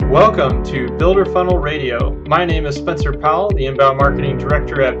Welcome to Builder Funnel Radio. My name is Spencer Powell, the Inbound Marketing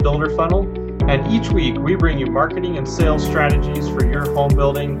Director at Builder Funnel, and each week we bring you marketing and sales strategies for your home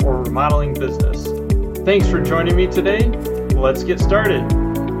building or remodeling business. Thanks for joining me today. Let's get started.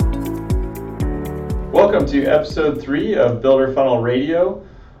 Welcome to episode 3 of Builder Funnel Radio,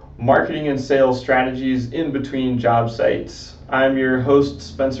 marketing and sales strategies in between job sites. I'm your host,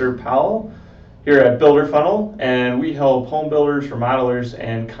 Spencer Powell, here at Builder Funnel, and we help home builders, remodelers,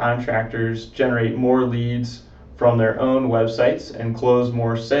 and contractors generate more leads from their own websites and close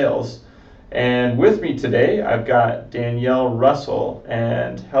more sales. And with me today, I've got Danielle Russell.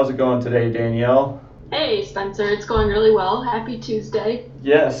 And how's it going today, Danielle? Hey, Spencer, it's going really well. Happy Tuesday.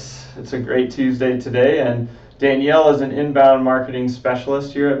 Yes, it's a great Tuesday today, and Danielle is an inbound marketing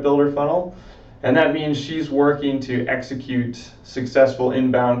specialist here at Builder Funnel. And that means she's working to execute successful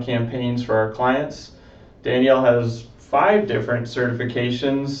inbound campaigns for our clients. Danielle has 5 different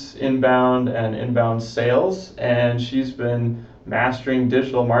certifications, inbound and inbound sales, and she's been mastering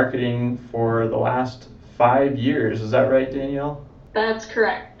digital marketing for the last 5 years. Is that right, Danielle? That's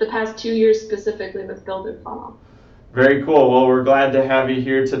correct. The past 2 years specifically with Builder Funnel. Very cool. Well, we're glad to have you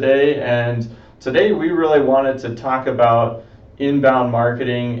here today. And today we really wanted to talk about inbound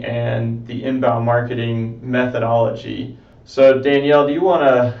marketing and the inbound marketing methodology. So Danielle, do you want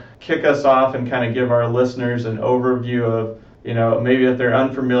to kick us off and kind of give our listeners an overview of, maybe if they're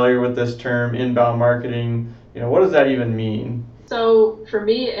unfamiliar with this term, inbound marketing, what does that even mean? So for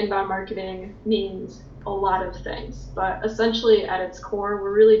me, inbound marketing means a lot of things, but essentially at its core,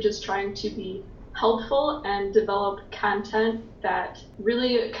 we're really just trying to be helpful and develop content that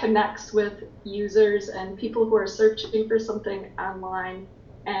really connects with users and people who are searching for something online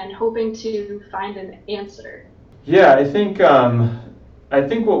and hoping to find an answer. Yeah, I think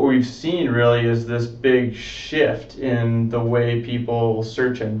what we've seen really is this big shift in the way people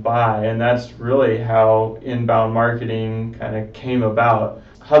search and buy, and that's really how inbound marketing kind of came about.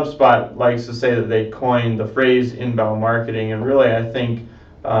 HubSpot likes to say that they coined the phrase inbound marketing, and really I think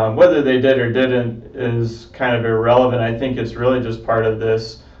whether they did or didn't is kind of irrelevant. I think it's really just part of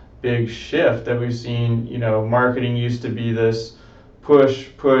this big shift that we've seen. Marketing used to be this push,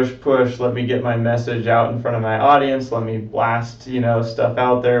 let me get my message out in front of my audience, let me blast, stuff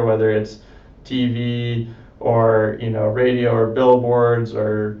out there, whether it's TV or, radio or billboards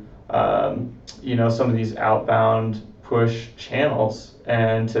or, some of these outbound push channels.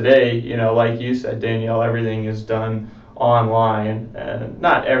 And today, like you said, Danielle, everything is done online, and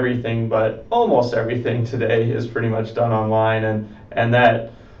not everything, but almost everything today is pretty much done online, and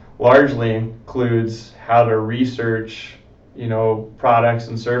that largely includes how to research products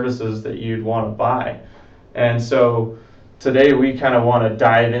and services that you'd want to buy. And so today we kind of want to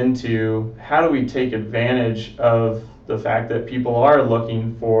dive into how do we take advantage of the fact that people are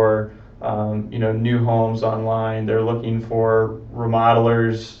looking for new homes online. They're looking for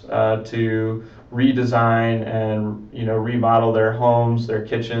remodelers to redesign and remodel their homes, their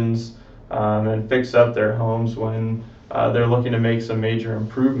kitchens, and fix up their homes when they're looking to make some major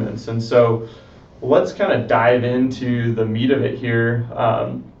improvements. And so let's kind of dive into the meat of it here.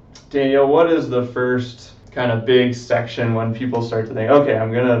 Danielle, what is the first kind of big section when people start to think, okay,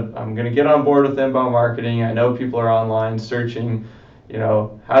 I'm gonna get on board with inbound marketing. I know people are online searching.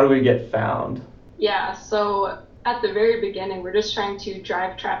 How do we get found? Yeah, so at the very beginning, we're just trying to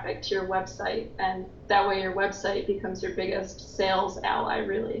drive traffic to your website, and that way your website becomes your biggest sales ally,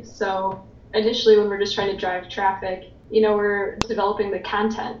 really. So initially, when we're just trying to drive traffic, we're developing the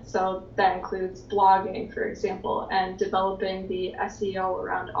content. So that includes blogging, for example, and developing the SEO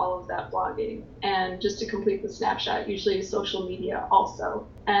around all of that blogging. And just to complete the snapshot, usually social media also.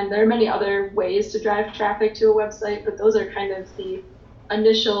 And there are many other ways to drive traffic to a website, but those are kind of the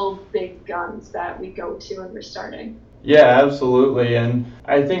initial big guns that we go to when we're starting. Yeah, absolutely. And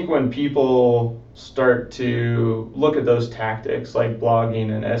I think when people start to look at those tactics like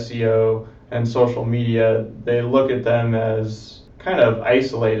blogging and SEO and social media, they look at them as kind of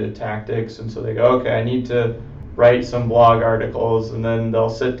isolated tactics. And so they go, okay, I need to write some blog articles, and then they'll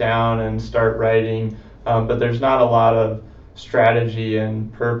sit down and start writing. But there's not a lot of strategy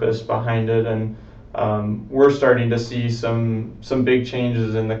and purpose behind it. And we're starting to see some big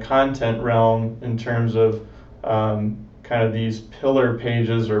changes in the content realm in terms of kind of these pillar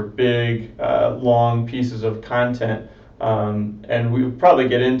pages or big, long pieces of content. And we'll probably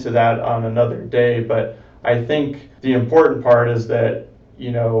get into that on another day. But I think the important part is that,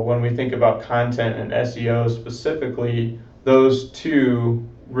 when we think about content and SEO specifically, those two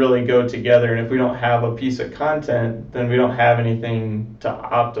really go together. And if we don't have a piece of content, then we don't have anything to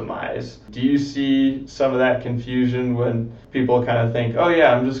optimize. Do you see some of that confusion when people kind of think, oh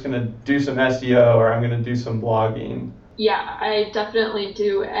yeah, I'm just going to do some SEO or I'm going to do some blogging? Yeah, I definitely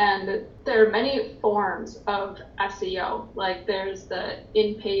do. And there are many forms of SEO. Like there's the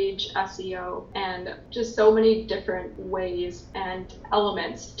in-page SEO and just so many different ways and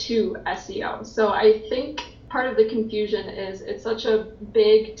elements to SEO. So I think part of the confusion is it's such a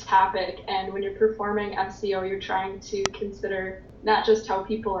big topic, and when you're performing SEO, you're trying to consider not just how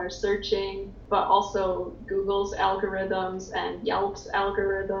people are searching, but also Google's algorithms and Yelp's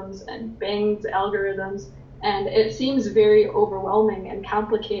algorithms and Bing's algorithms. And it seems very overwhelming and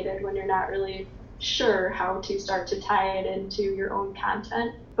complicated when you're not really sure how to start to tie it into your own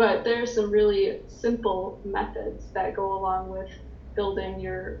content. But there are some really simple methods that go along with building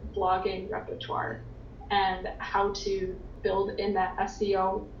your blogging repertoire and how to build in that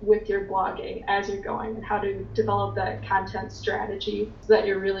SEO with your blogging as you're going, and how to develop that content strategy so that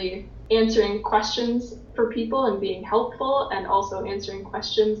you're really answering questions for people and being helpful, and also answering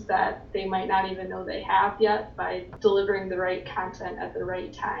questions that they might not even know they have yet by delivering the right content at the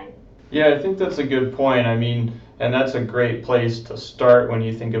right time. Yeah, I think that's a good point. I mean, and that's a great place to start when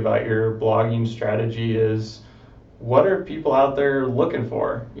you think about your blogging strategy is, what are people out there looking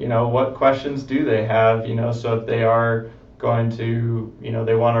for? What questions do they have? So if they are going to,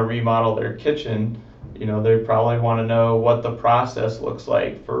 they want to remodel their kitchen, they probably want to know what the process looks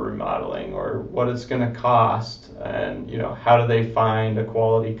like for remodeling, or what it's going to cost, and, how do they find a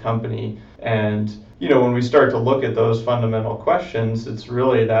quality company? And, when we start to look at those fundamental questions, it's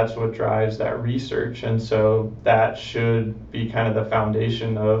really, that's what drives that research. And so that should be kind of the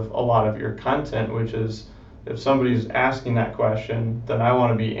foundation of a lot of your content, which is, if somebody's asking that question, then I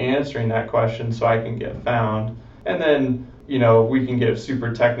want to be answering that question so I can get found. And then, we can get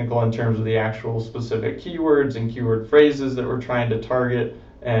super technical in terms of the actual specific keywords and keyword phrases that we're trying to target.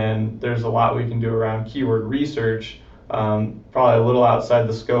 And there's a lot we can do around keyword research, probably a little outside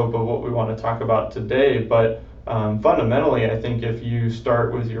the scope of what we want to talk about today. But fundamentally, I think if you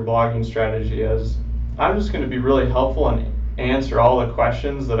start with your blogging strategy as, I'm just going to be really helpful and answer all the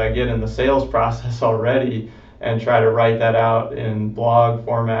questions that I get in the sales process already, and try to write that out in blog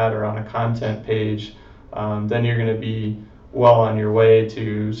format or on a content page, then you're going to be well on your way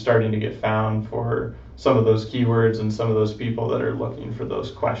to starting to get found for some of those keywords and some of those people that are looking for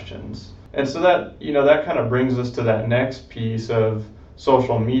those questions. And so that, that kind of brings us to that next piece of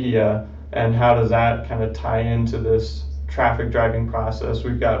social media, and how does that kind of tie into this traffic driving process.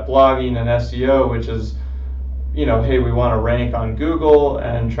 We've got blogging and SEO, which is, hey, we want to rank on Google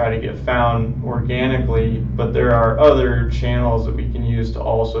and try to get found organically, but there are other channels that we can use to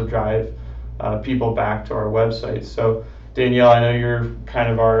also drive people back to our website. So Danielle, I know you're kind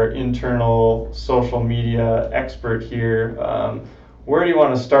of our internal social media expert here. Where do you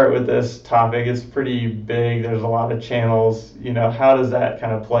want to start with this topic? It's pretty big. There's a lot of channels. How does that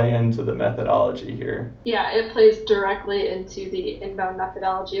kind of play into the methodology here? Yeah, it plays directly into the inbound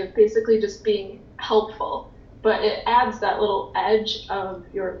methodology of basically just being helpful. But it adds that little edge of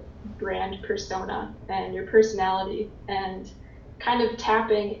your brand persona and your personality, and kind of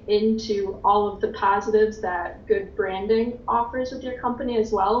tapping into all of the positives that good branding offers with your company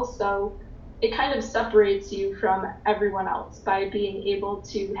as well. So it kind of separates you from everyone else by being able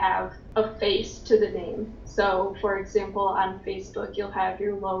to have a face to the name. So for example, on Facebook, you'll have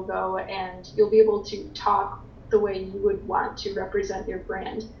your logo and you'll be able to talk the way you would want to represent your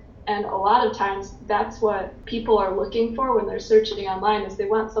brand. And a lot of times that's what people are looking for when they're searching online, is they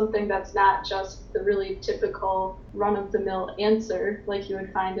want something that's not just the really typical run-of-the-mill answer like you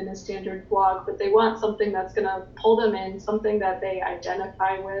would find in a standard blog, but they want something that's going to pull them in, something that they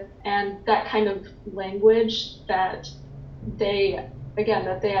identify with, and that kind of language that they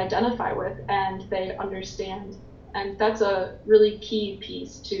identify with and they understand. And that's a really key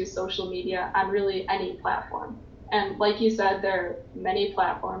piece to social media on really any platform. And like you said, there are many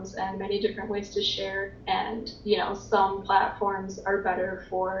platforms and many different ways to share. And, some platforms are better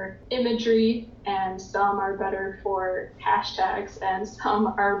for imagery, and some are better for hashtags, and some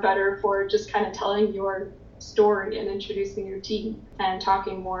are better for just kind of telling your story and introducing your team and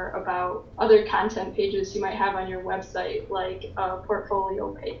talking more about other content pages you might have on your website, like a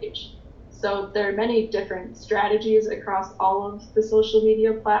portfolio page. So there are many different strategies across all of the social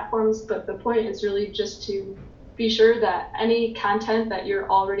media platforms, but the point is really just to be sure that any content that you're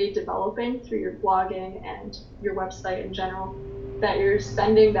already developing through your blogging and your website in general, that you're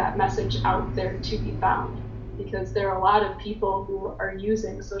sending that message out there to be found. because there are a lot of people who are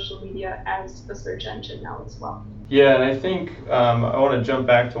using social media as a search engine now as well. Yeah, and I think I want to jump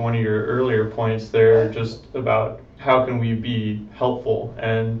back to one of your earlier points there, just about how can we be helpful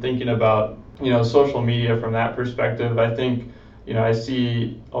and thinking about, social media from that perspective. I think, I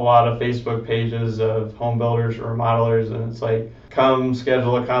see a lot of Facebook pages of home builders or remodelers, and it's like, come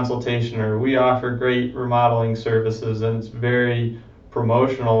schedule a consultation, or we offer great remodeling services, and it's very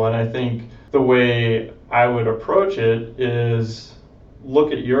promotional. And I think the way I would approach it is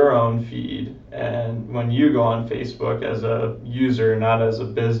look at your own feed, and when you go on Facebook as a user, not as a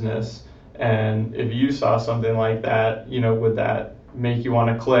business, and if you saw something like that, would that make you want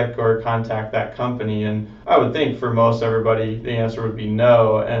to click or contact that company? And I would think for most everybody the answer would be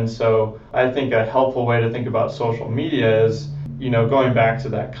no. And so I think a helpful way to think about social media is, going back to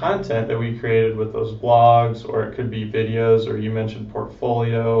that content that we created with those blogs, or it could be videos, or you mentioned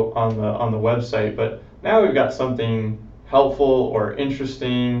portfolio on the website, but now we've got something helpful or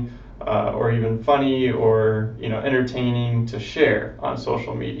interesting, or even funny, or entertaining to share on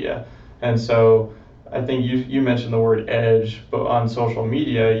social media. And so I think you mentioned the word edge, but on social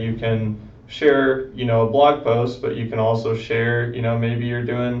media you can share a blog post, but you can also share maybe you're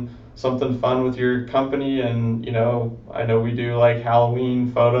doing something fun with your company, and I know we do like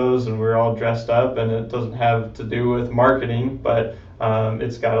Halloween photos and we're all dressed up, and it doesn't have to do with marketing, but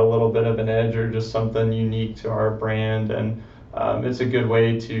it's got a little bit of an edge or just something unique to our brand. And it's a good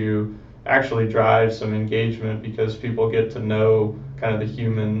way to actually drive some engagement because people get to know kind of the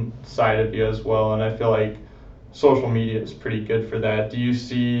human side of you as well. And I feel like social media is pretty good for that. Do you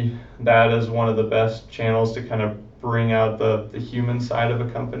see that as one of the best channels to kind of bring out the human side of a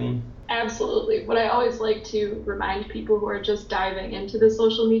company? Absolutely. What I always like to remind people who are just diving into the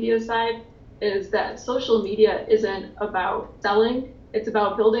social media side is that social media isn't about selling. It's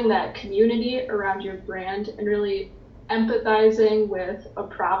about building that community around your brand and really empathizing with a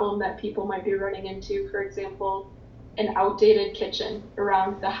problem that people might be running into. For example, an outdated kitchen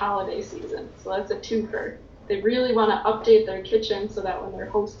around the holiday season. So that's a twofer. They really want to update their kitchen so that when they're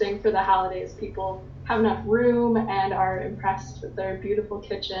hosting for the holidays, people have enough room and are impressed with their beautiful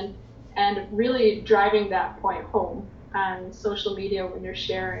kitchen, and really driving that point home on social media when you're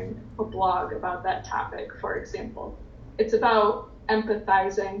sharing a blog about that topic, for example. It's about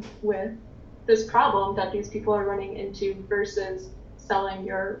empathizing with this problem that these people are running into versus selling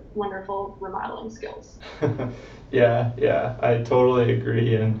your wonderful remodeling skills. Yeah, I totally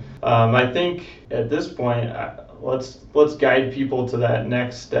agree. And I think at this point, let's guide people to that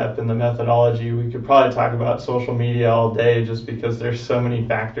next step in the methodology. We could probably talk about social media all day just because there's so many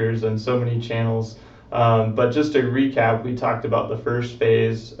factors and so many channels. But just to recap, we talked about the first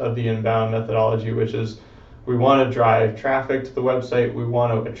phase of the inbound methodology, which is we want to drive traffic to the website. We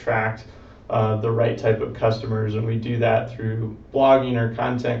want to attract the right type of customers, and we do that through blogging or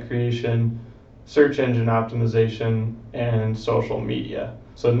content creation, search engine optimization, and social media.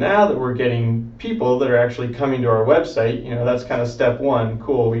 So now that we're getting people that are actually coming to our website, that's kind of step one.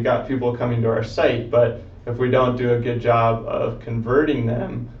 Cool, we got people coming to our site, but if we don't do a good job of converting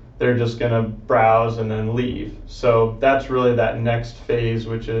them, they're just going to browse and then leave. So that's really that next phase,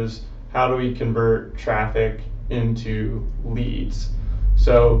 which is how do we convert traffic into leads?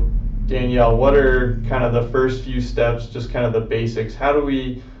 So Danielle, what are kind of the first few steps, just kind of the basics? How do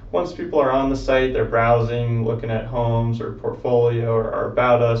we, once people are on the site, they're browsing, looking at homes or portfolio or our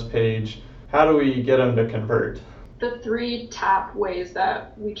About Us page, how do we get them to convert? The three top ways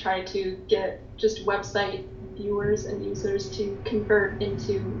that we try to get just website viewers and users to convert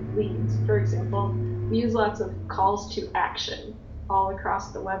into leads. For example, we use lots of calls to action all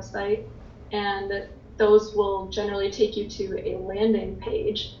across the website, and those will generally take you to a landing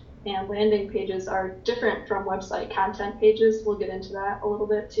page. And landing pages are different from website content pages. We'll get into that a little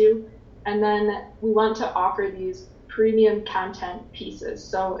bit too. And then we want to offer these premium content pieces.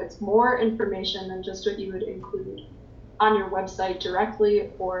 So it's more information than just what you would include on your website directly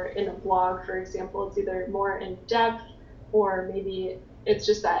or in a blog, for example. It's either more in depth, or maybe it's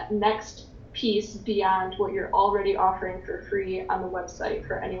just that next piece beyond what you're already offering for free on the website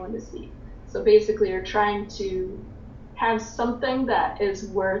for anyone to see. So basically you're trying to have something that is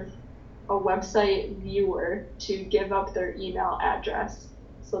worth a website viewer to give up their email address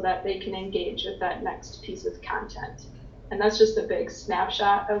so that they can engage with that next piece of content. And that's just a big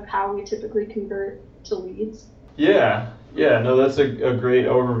snapshot of how we typically convert to leads. Yeah, no, that's a great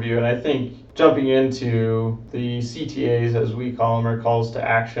overview. And I think jumping into the CTAs, as we call them, or calls to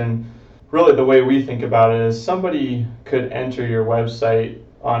action, really the way we think about it is somebody could enter your website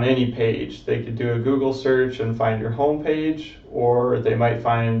on any page. They could do a Google search and find your home page, or they might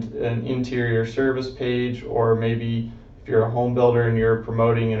find an interior service page, or maybe if you're a home builder and you're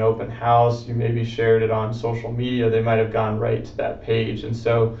promoting an open house, you maybe shared it on social media, they might have gone right to that page. And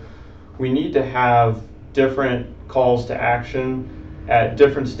so we need to have different calls to action at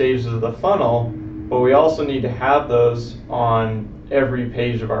different stages of the funnel, but we also need to have those on every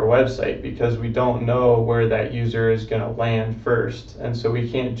page of our website, because we don't know where that user is going to land first. And so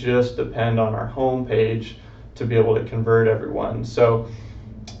we can't just depend on our home page to be able to convert everyone. So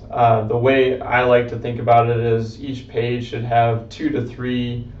the way I like to think about it is each page should have 2 to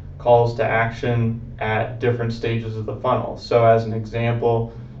 3 calls to action at different stages of the funnel. So as an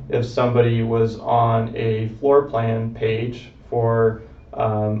example, if somebody was on a floor plan page for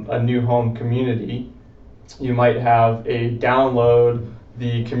a new home community, you might have a download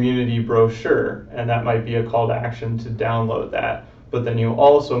the community brochure, and that might be a call to action to download that. But then you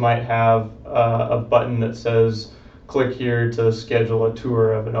also might have a button that says click here to schedule a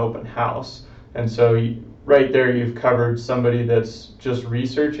tour of an open house. And so right there you've covered somebody that's just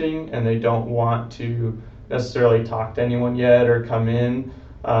researching and they don't want to necessarily talk to anyone yet or come in,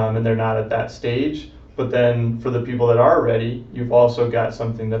 and they're not at that stage. But then for the people that are ready, you've also got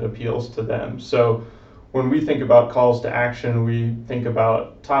something that appeals to them. So when we think about calls to action, we think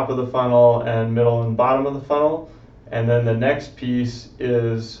about top of the funnel and middle and bottom of the funnel. And then the next piece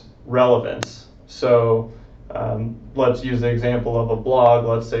is relevance. So let's use the example of a blog.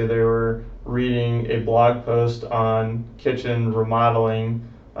 Let's say they were reading a blog post on kitchen remodeling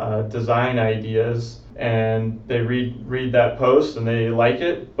design ideas, and they read that post and they like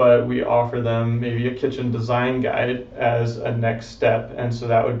it, but we offer them maybe a kitchen design guide as a next step. And so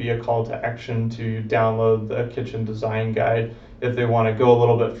that would be a call to action to download the kitchen design guide if they want to go a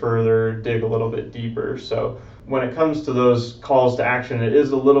little bit further, dig a little bit deeper. So when it comes to those calls to action, it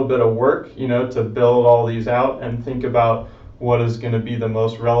is a little bit of work, to build all these out and think about what is going to be the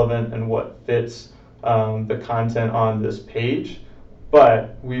most relevant and what fits the content on this page.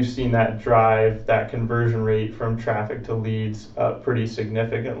 But we've seen that drive that conversion rate from traffic to leads pretty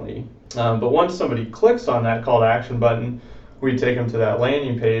significantly. But once somebody clicks on that call to action button, we take them to that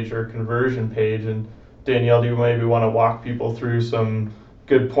landing page or conversion page. And Danielle, do you maybe want to walk people through some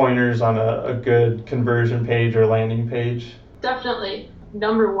good pointers on a good conversion page or landing page? Definitely.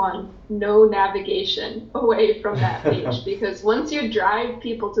 Number 1, no navigation away from that page, because once you drive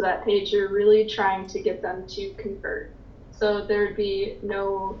people to that page, you're really trying to get them to convert. So there'd be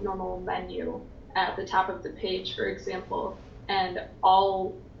no normal menu at the top of the page, for example, and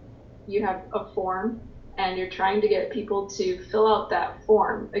you have a form, and you're trying to get people to fill out that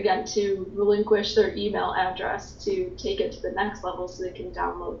form, again, to relinquish their email address to take it to the next level so they can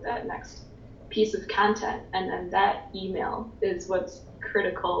download that next piece of content. And then that email is what's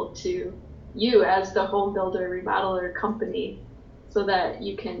critical to you as the home builder, remodeler company, so that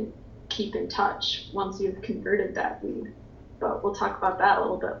you can keep in touch once you've converted that lead. But we'll talk about that a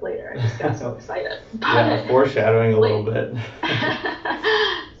little bit later. I just got so excited. Yeah, foreshadowing a little bit.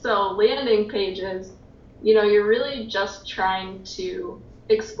 So landing pages, you're really just trying to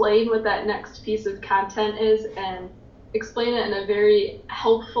explain what that next piece of content is and explain it in a very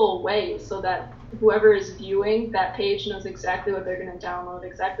helpful way so that whoever is viewing that page knows exactly what they're going to download,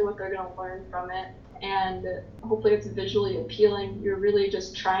 exactly what they're going to learn from it. And hopefully it's visually appealing. You're really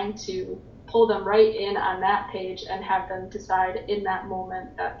just trying to pull them right in on that page and have them decide in that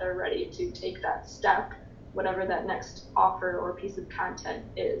moment that they're ready to take that step, whatever that next offer or piece of content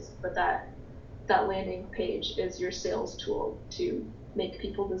is. But that landing page is your sales tool to make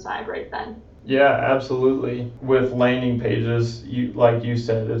people decide right then. Yeah, absolutely. With landing pages, like you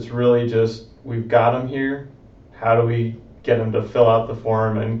said, it's really just, we've got them here. How do we get them to fill out the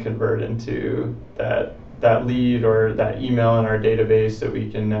form and convert into that lead or that email in our database that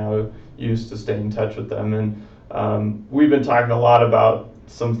we can now use to stay in touch with them? And we've been talking a lot about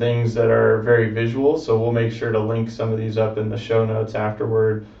some things that are very visual, so we'll make sure to link some of these up in the show notes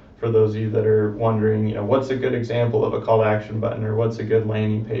afterward for those of you that are wondering, what's a good example of a call to action button, or what's a good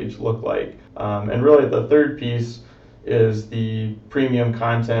landing page look like. And really the third piece is the premium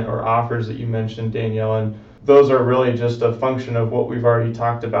content or offers that you mentioned, Danielle, and those are really just a function of what we've already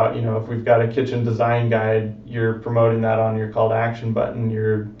talked about. If we've got a kitchen design guide, you're promoting that on your call to action button,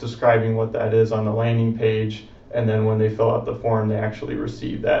 you're describing what that is on the landing page, and then when they fill out the form, they actually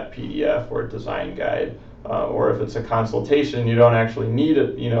receive that PDF or design guide. Or if it's a consultation, you don't actually need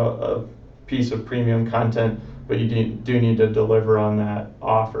a piece of premium content, but you do need to deliver on that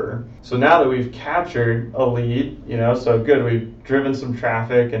offer. So now that we've captured a lead, so good, we've driven some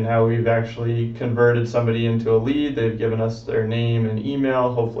traffic, and now we've actually converted somebody into a lead. They've given us their name and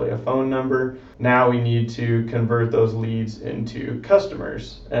email, hopefully a phone number. Now we need to convert those leads into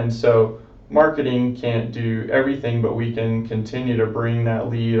customers. And so marketing can't do everything, but we can continue to bring that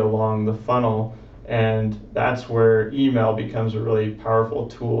lead along the funnel, and that's where email becomes a really powerful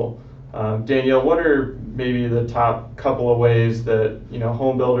tool. Danielle, what are maybe the top couple of ways that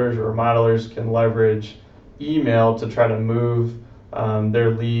home builders or remodelers can leverage email to try to move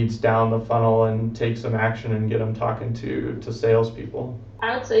their leads down the funnel and take some action and get them talking to salespeople?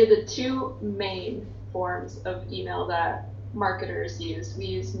 I would say the two main forms of email that marketers use. We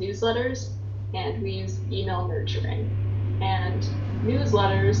use newsletters and we use email nurturing. And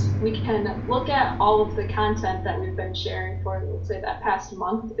newsletters, we can look at all of the content that we've been sharing for, let's say, that past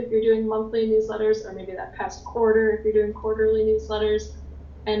month if you're doing monthly newsletters, or maybe that past quarter if you're doing quarterly newsletters,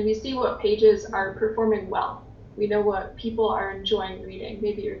 and we see what pages are performing well. We know what people are enjoying reading,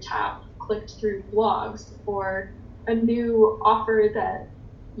 maybe your top clicked through blogs, or a new offer that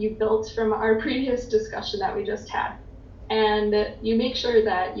you built from our previous discussion that we just had. And you make sure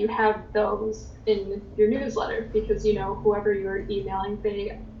that you have those in your newsletter, because whoever you're emailing,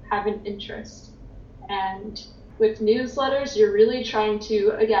 they have an interest. And with newsletters, you're really trying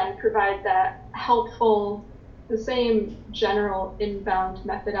to, again, provide that helpful, the same general inbound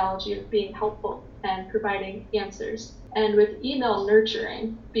methodology of being helpful and providing answers. And with email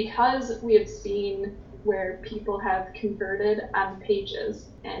nurturing, because we have seen where people have converted on pages,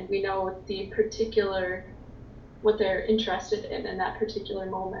 and we know what they're interested in that particular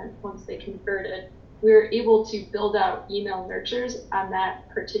moment once they converted, we're able to build out email nurtures on that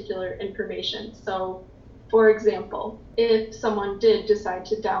particular information. So, for example, if someone did decide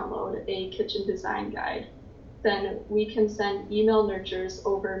to download a kitchen design guide, then we can send email nurtures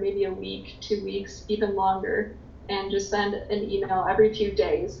over maybe a week, 2 weeks, even longer, and just send an email every few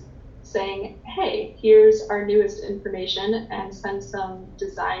days saying, hey, here's our newest information, and send some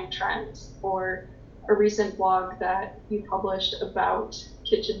design trends or a recent blog that you published about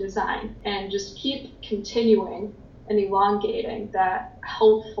kitchen design, and just keep continuing and elongating that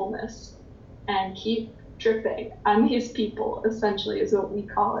helpfulness and keep dripping on these people, essentially, is what we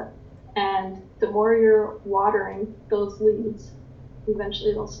call it. And the more you're watering those leads,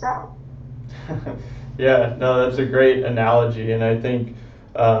 eventually they'll sprout. Yeah, no, that's a great analogy, and I think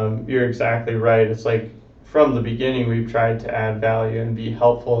you're exactly right. It's like from the beginning we've tried to add value and be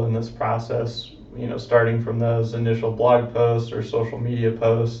helpful in this process, starting from those initial blog posts or social media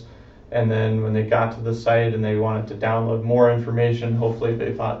posts, and then when they got to the site and they wanted to download more information, hopefully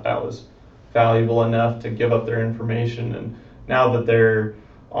they thought that was valuable enough to give up their information. And now that they're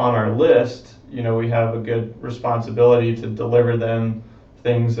on our list, we have a good responsibility to deliver them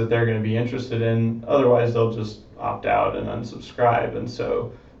things that they're going to be interested in. Otherwise they'll just opt out and unsubscribe. And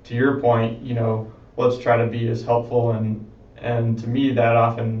so to your point, let's try to be as helpful, and to me that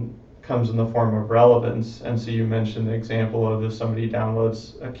often comes in the form of relevance. And so you mentioned the example of if somebody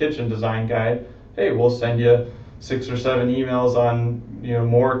downloads a kitchen design guide, hey, we'll send you 6 or 7 emails on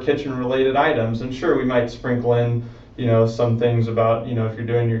more kitchen related items. And sure, we might sprinkle in some things about if you're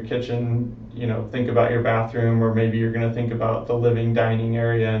doing your kitchen, think about your bathroom, or maybe you're going to think about the living dining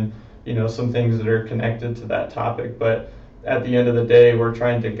area, and some things that are connected to that topic. But at the end of the day, we're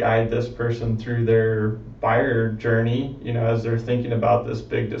trying to guide this person through their buyer journey, as they're thinking about this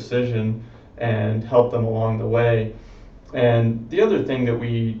big decision, and help them along the way. And the other thing that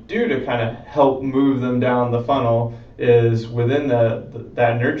we do to kind of help move them down the funnel is within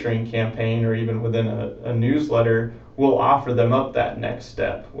that nurturing campaign, or even within a newsletter, we'll offer them up that next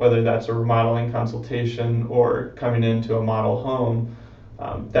step, whether that's a remodeling consultation or coming into a model home.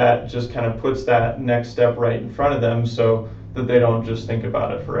 That just kind of puts that next step right in front of them, so that they don't just think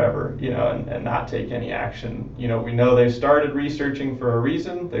about it forever, and not take any action. We know they started researching for a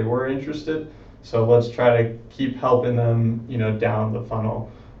reason, they were interested, so let's try to keep helping them, down the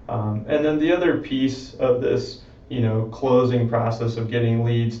funnel. And then the other piece of this, closing process of getting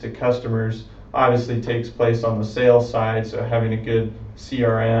leads to customers obviously takes place on the sales side. So having a good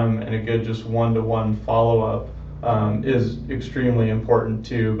CRM and a good just one-to-one follow-up is extremely important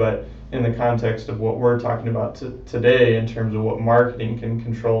too. But in the context of what we're talking about today, in terms of what marketing can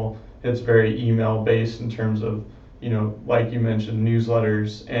control, it's very email based in terms of, like you mentioned,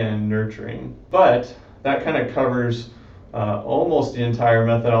 newsletters and nurturing. But that kind of covers almost the entire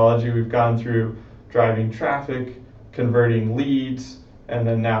methodology. We've gone through driving traffic, converting leads, and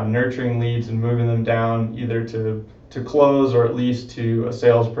then now nurturing leads and moving them down either to close, or at least to a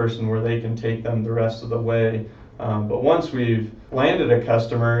salesperson where they can take them the rest of the way. But once we've landed a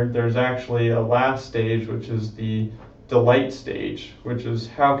customer, there's actually a last stage, which is the delight stage, which is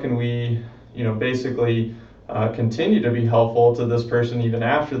how can we, basically continue to be helpful to this person even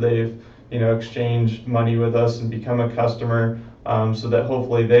after they've, exchanged money with us and become a customer, so that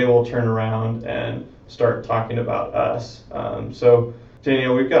hopefully they will turn around and start talking about us. So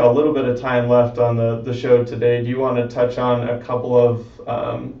Danielle, we've got a little bit of time left on the show today. Do you want to touch on a couple of,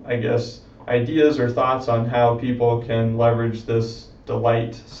 ideas or thoughts on how people can leverage this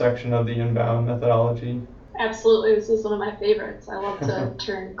delight section of the inbound methodology? Absolutely, this is one of my favorites. I love to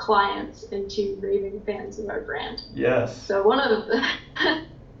turn clients into raving fans of our brand. Yes. So one of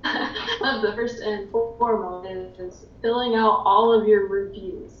the first and foremost is filling out all of your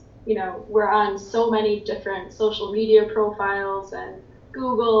reviews. We're on so many different social media profiles and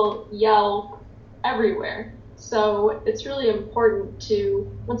Google, Yelp, everywhere. So it's really important to,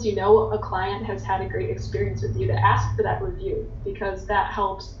 once you know a client has had a great experience with you, to ask for that review, because that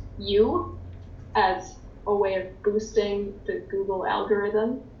helps you as a way of boosting the Google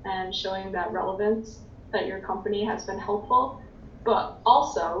algorithm and showing that relevance that your company has been helpful. But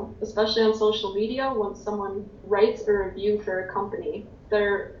also, especially on social media, when someone writes a review for a company,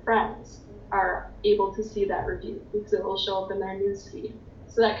 their friends are able to see that review because it will show up in their newsfeed.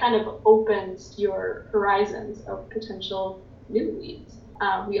 So that kind of opens your horizons of potential new leads.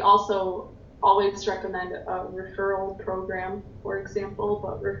 We also always recommend a referral program, for example,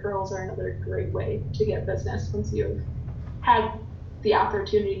 but referrals are another great way to get business once you've had the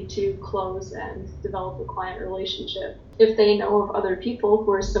opportunity to close and develop a client relationship. If they know of other people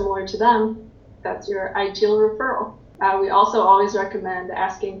who are similar to them, that's your ideal referral. We also always recommend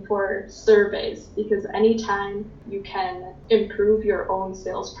asking for surveys, because anytime you can improve your own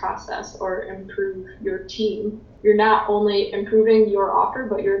sales process or improve your team, you're not only improving your offer,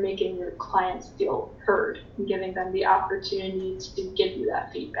 but you're making your clients feel heard and giving them the opportunity to give you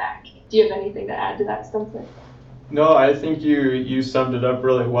that feedback. Do you have anything to add to that, Spencer? No, I think you summed it up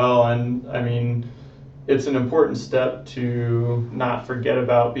really well, and I mean, it's an important step to not forget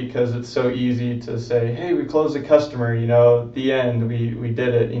about, because it's so easy to say, hey, we closed a customer, the end, we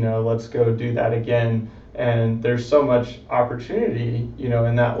did it, let's go do that again. And there's so much opportunity,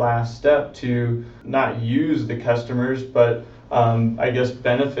 in that last step to not use the customers, but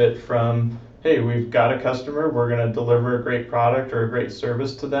benefit from, hey, we've got a customer, we're going to deliver a great product or a great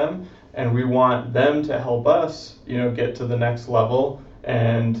service to them, and we want them to help us, get to the next level.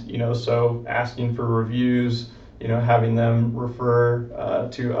 And, so asking for reviews, having them refer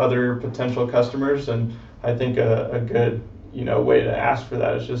to other potential customers. And I think a good, way to ask for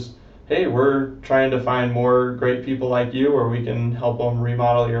that is just, hey, we're trying to find more great people like you, or we can help them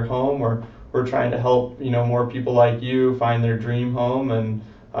remodel your home, or we're trying to help, more people like you find their dream home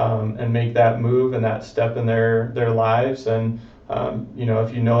and make that move and that step in their lives. And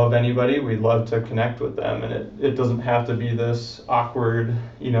if you know of anybody, we'd love to connect with them, and it doesn't have to be this awkward,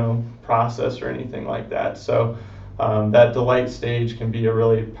 process or anything like that. So that delight stage can be a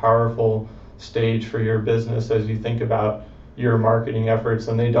really powerful stage for your business as you think about your marketing efforts,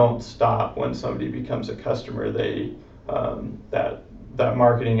 and they don't stop when somebody becomes a customer. They that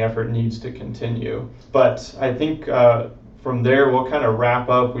marketing effort needs to continue. But I think from there we'll kind of wrap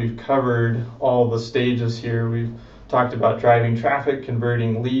up. We've covered all the stages here. We've talked about driving traffic,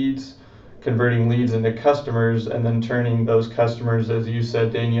 converting leads into customers, and then turning those customers, as you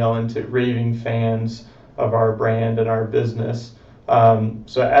said, Danielle, into raving fans of our brand and our business.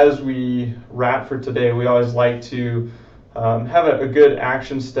 So as we wrap for today, we always like to have a good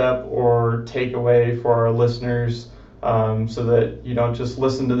action step or takeaway for our listeners, so that you don't just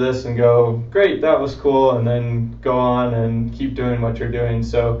listen to this and go, great, that was cool, and then go on and keep doing what you're doing.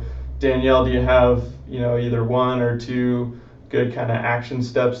 So Danielle, do you have either one or two good kind of action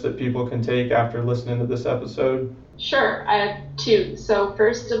steps that people can take after listening to this episode? Sure, I have two. So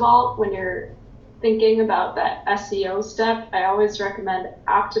first of all, when you're thinking about that SEO step, I always recommend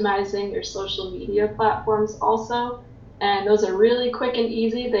optimizing your social media platforms also. And those are really quick and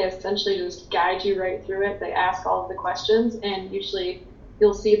easy. They essentially just guide you right through it. They ask all of the questions, and usually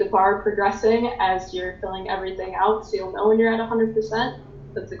you'll see the bar progressing as you're filling everything out, so you'll know when you're at 100%.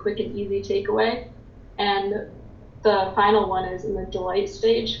 That's a quick and easy takeaway. And the final one is in the delight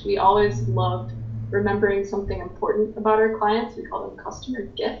stage. We always love remembering something important about our clients. We call them customer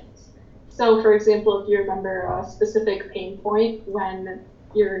gifts. So for example, if you remember a specific pain point when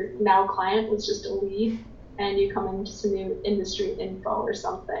your now client was just a lead and you come into some new industry info or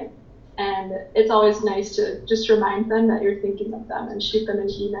something, and it's always nice to just remind them that you're thinking of them and shoot them an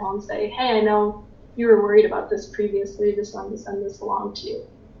email and say, hey, I know you were worried about this previously, just wanted to send this along to you.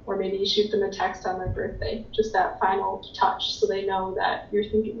 or maybe you shoot them a text on their birthday, just that final touch so they know that you're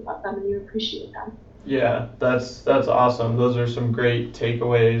thinking about them and you appreciate them. Yeah, that's awesome. Those are some great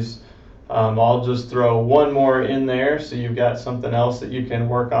takeaways. I'll just throw one more in there so you've got something else that you can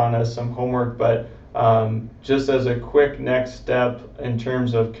work on as some homework, but just as a quick next step in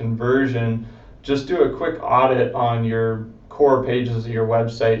terms of conversion, just do a quick audit on your core pages of your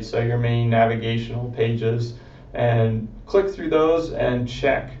website, so your main navigational pages, and click through those and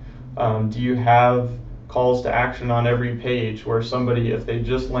check. Do you have calls to action on every page where somebody, if they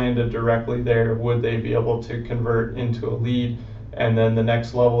just landed directly there, would they be able to convert into a lead? And then the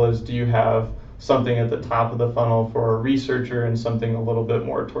next level is, do you have something at the top of the funnel for a researcher and something a little bit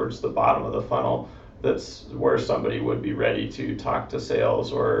more towards the bottom of the funnel that's where somebody would be ready to talk to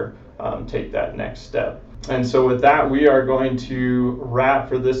sales or take that next step? And so with that, we are going to wrap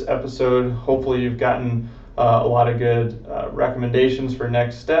for this episode. Hopefully you've gotten a lot of good recommendations for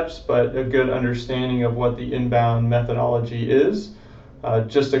next steps, but a good understanding of what the inbound methodology is.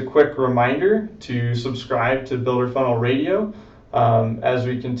 Just a quick reminder to subscribe to Builder Funnel Radio. As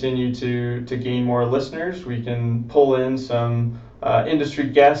we continue to gain more listeners, we can pull in some industry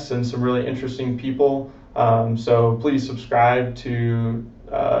guests and some really interesting people. So please subscribe to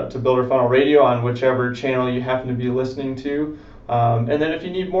Builder Funnel Radio on whichever channel you happen to be listening to. And then if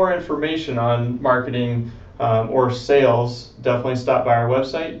you need more information on marketing or sales, definitely stop by our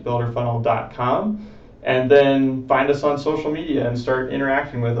website, builderfunnel.com, and then find us on social media and start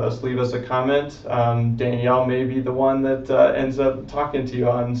interacting with us. Leave us a comment. Danielle may be the one that ends up talking to you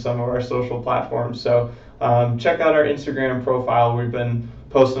on some of our social platforms. So check out our Instagram profile. We've been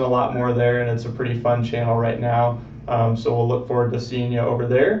posting a lot more there, and it's a pretty fun channel right now. So we'll look forward to seeing you over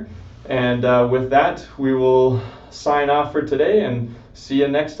there. And with that, we will sign off for today and see you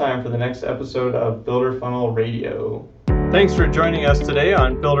next time for the next episode of Builder Funnel Radio. Thanks for joining us today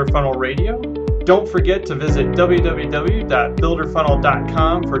on Builder Funnel Radio. Don't forget to visit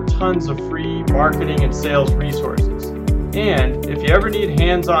www.builderfunnel.com for tons of free marketing and sales resources. And if you ever need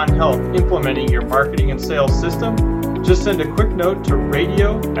hands-on help implementing your marketing and sales system, just send a quick note to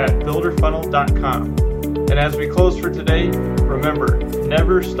radio@builderfunnel.com. And as we close for today, remember,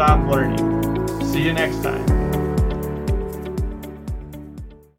 never stop learning. See you next time.